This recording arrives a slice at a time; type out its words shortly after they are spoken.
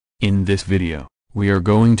In this video, we are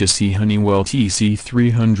going to see Honeywell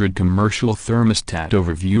TC300 Commercial Thermostat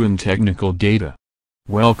Overview and Technical Data.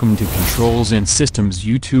 Welcome to Controls and Systems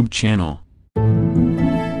YouTube channel.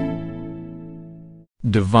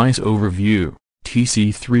 Device Overview.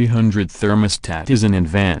 TC300 Thermostat is an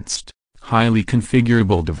advanced, highly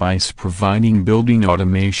configurable device providing building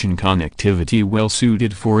automation connectivity well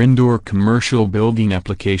suited for indoor commercial building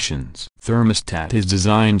applications. Thermostat is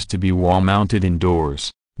designed to be wall-mounted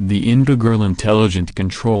indoors. The integral intelligent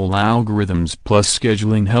control algorithms plus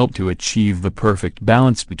scheduling help to achieve the perfect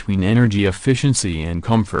balance between energy efficiency and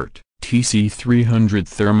comfort. TC300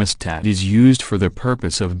 thermostat is used for the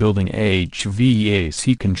purpose of building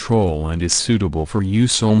HVAC control and is suitable for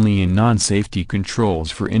use only in non-safety controls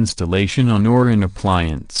for installation on or in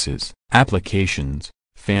appliances. Applications: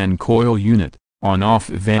 fan coil unit, on-off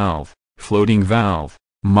valve, floating valve,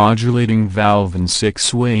 modulating valve and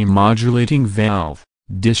six-way modulating valve.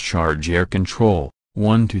 Discharge air control,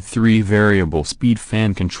 1 to 3 variable speed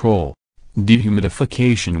fan control,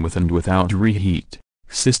 dehumidification with and without reheat,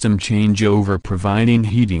 system changeover providing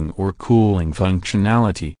heating or cooling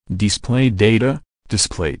functionality. Display data,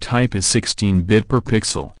 display type is 16-bit per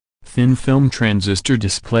pixel, thin film transistor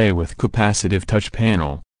display with capacitive touch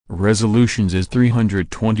panel, resolutions is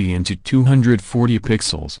 320 into 240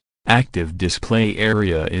 pixels, active display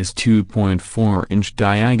area is 2.4 inch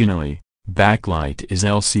diagonally. Backlight is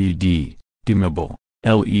LCD, dimmable.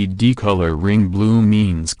 LED color ring blue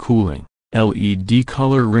means cooling, LED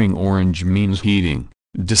color ring orange means heating.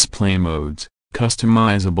 Display modes,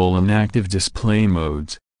 customizable and active display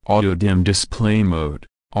modes, auto dim display mode,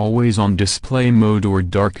 always on display mode or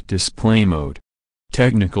dark display mode.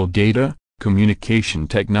 Technical data, communication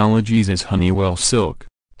technologies as Honeywell Silk,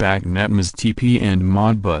 BACnet MSTP and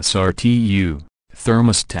Modbus RTU.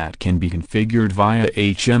 Thermostat can be configured via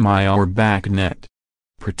HMI or BACnet.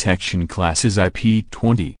 Protection class is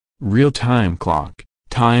IP20, real-time clock,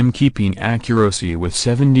 timekeeping accuracy with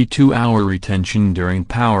 72-hour retention during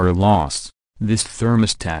power loss. This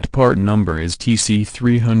thermostat part number is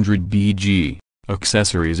TC300BG.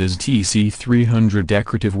 Accessories is TC300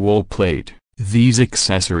 decorative wall plate. These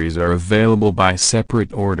accessories are available by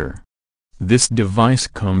separate order. This device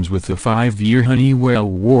comes with a 5-year Honeywell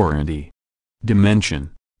warranty.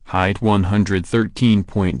 Dimension: height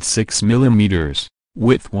 113.6 mm,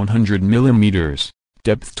 width 100 mm,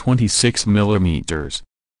 depth 26 mm.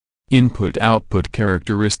 Input-output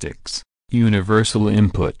characteristics: universal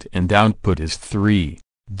input and output is 3,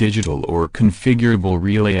 digital or configurable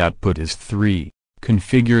relay output is 3,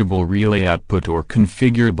 configurable relay output or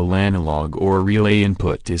configurable analog or relay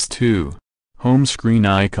input is 2. Home screen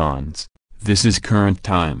icons: this is current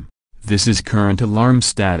time, this is current alarm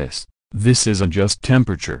status. This is adjust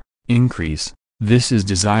temperature, increase, this is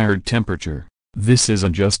desired temperature, this is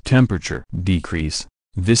adjust temperature, decrease,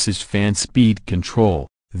 this is fan speed control,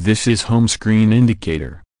 this is home screen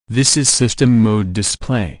indicator, this is system mode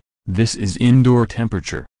display, this is indoor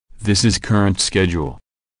temperature, this is current schedule.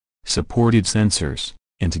 Supported sensors,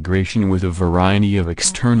 integration with a variety of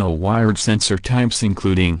external wired sensor types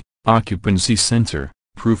including, occupancy sensor,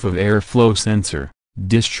 proof of airflow sensor,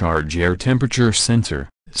 discharge air temperature sensor,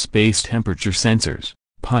 space temperature sensors,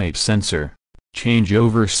 pipe sensor,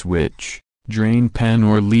 changeover switch, drain pan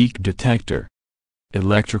or leak detector.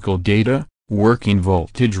 Electrical data, working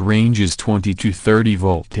voltage range is 20 to 30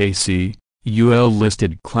 volt AC, UL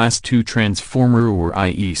listed class 2 transformer or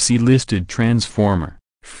IEC listed transformer,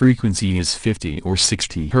 frequency is 50 or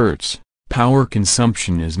 60 Hz, power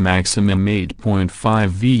consumption is maximum 8.5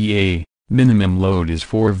 VA, minimum load is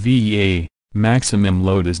 4 VA, maximum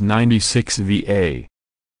load is 96 VA.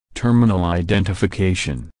 Terminal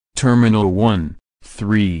identification: Terminal 1,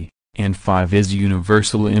 3, and 5 is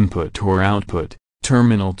universal input or output,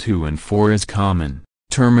 Terminal 2 and 4 is common,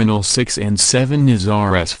 Terminal 6 and 7 is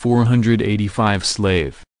RS-485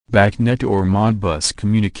 slave, BACnet or Modbus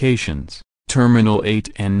communications, Terminal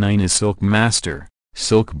 8 and 9 is Silk Master,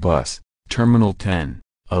 Silk Bus, Terminal 10,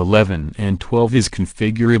 11 and 12 is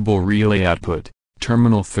configurable relay output,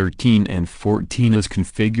 Terminal 13 and 14 is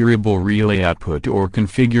configurable relay output or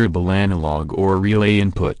configurable analog or relay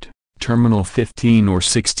input. Terminal 15 or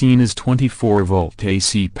 16 is 24 volt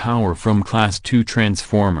AC power from class 2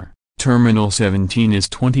 transformer. Terminal 17 is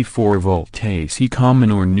 24 volt AC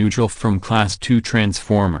common or neutral from class 2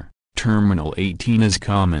 transformer. Terminal 18 is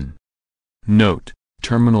common. Note: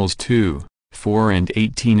 terminals 2, 4 and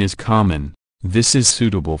 18 is common. This is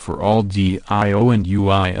suitable for all DIO and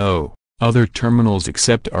UIO. Other terminals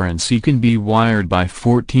except R and C can be wired by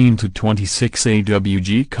 14 to 26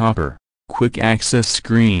 AWG copper. Quick access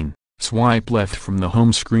screen, Swipe left from the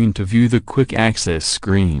home screen to view the quick access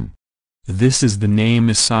screen. This is the name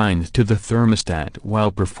assigned to the thermostat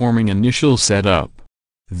while performing initial setup.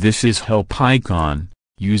 This is help icon,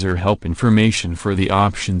 user help information for the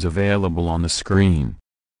options available on the screen.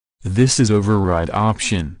 This is override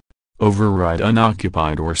option. Override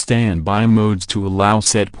unoccupied or standby modes to allow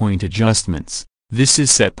set point adjustments. This is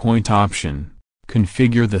set point option.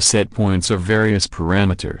 Configure the set points of various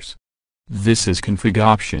parameters. This is config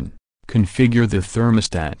option. Configure the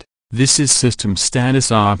thermostat. This is system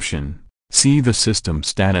status option. See the system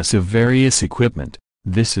status of various equipment.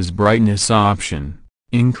 This is brightness option.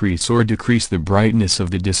 Increase or decrease the brightness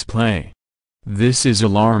of the display. This is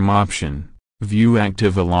alarm option. View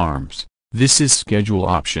active alarms. This is schedule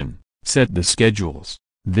option. Set the schedules.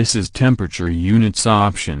 This is temperature units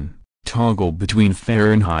option. Toggle between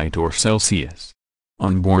Fahrenheit or Celsius.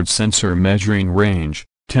 Onboard sensor measuring range,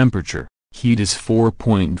 temperature, heat is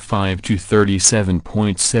 4.5 to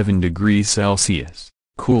 37.7 degrees Celsius.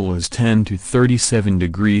 Cool is 10 to 37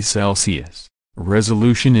 degrees Celsius.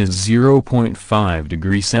 Resolution is 0.5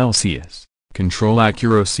 degrees Celsius. Control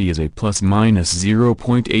accuracy is a ±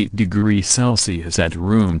 0.8 degrees Celsius at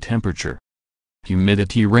room temperature.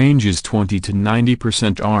 Humidity range is 20 to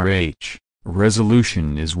 90% RH.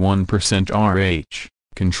 Resolution is 1% RH.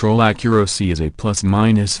 Control accuracy is a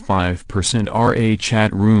 ± 5% RH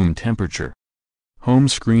at room temperature. Home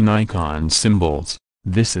screen icon symbols.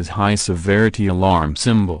 This is high severity alarm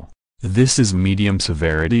symbol. This is medium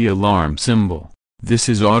severity alarm symbol. This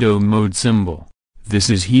is auto mode symbol. This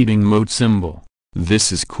is heating mode symbol.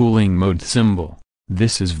 This is cooling mode symbol.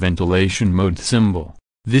 This is ventilation mode symbol.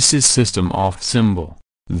 This is system off symbol.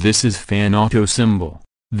 This is fan auto symbol.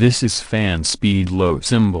 This is fan speed low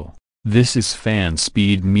symbol. This is fan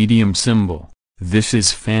speed medium symbol. This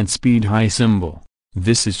is fan speed high symbol.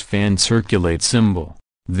 This is fan circulate symbol.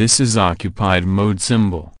 This is occupied mode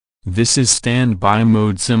symbol. This is standby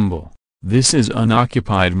mode symbol. This is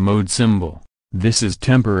unoccupied mode symbol. This is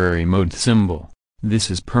temporary mode symbol. This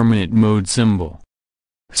is permanent mode symbol.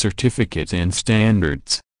 Certificates and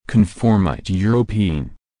standards. Conformity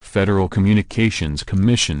European, Federal Communications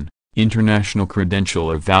Commission, International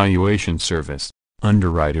Credential Evaluation Service,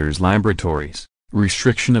 Underwriters Laboratories,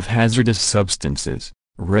 Restriction of Hazardous Substances,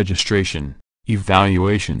 Registration,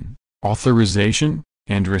 Evaluation, Authorization,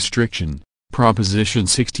 and Restriction, Proposition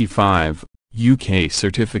 65, UK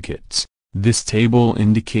Certificates. This table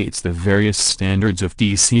indicates the various standards of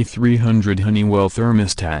TC300 Honeywell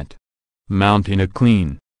thermostat. Mount in a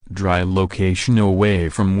clean, dry location away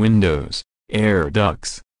from windows, air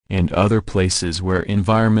ducts, and other places where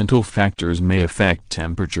environmental factors may affect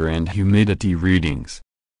temperature and humidity readings.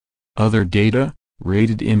 Other data: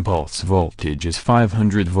 rated impulse voltage is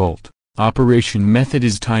 500 volt, operation method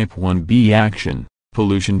is type 1B action,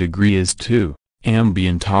 pollution degree is 2,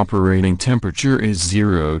 ambient operating temperature is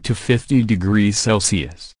 0 to 50 degrees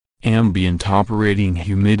Celsius, ambient operating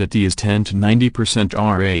humidity is 10 to 90%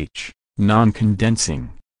 RH, non-condensing.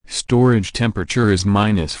 Storage temperature is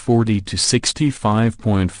 -40 to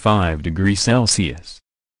 65.5 degrees Celsius.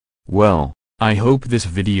 Well, I hope this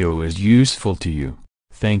video is useful to you.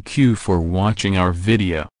 Thank you for watching our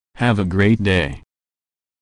video. Have a great day.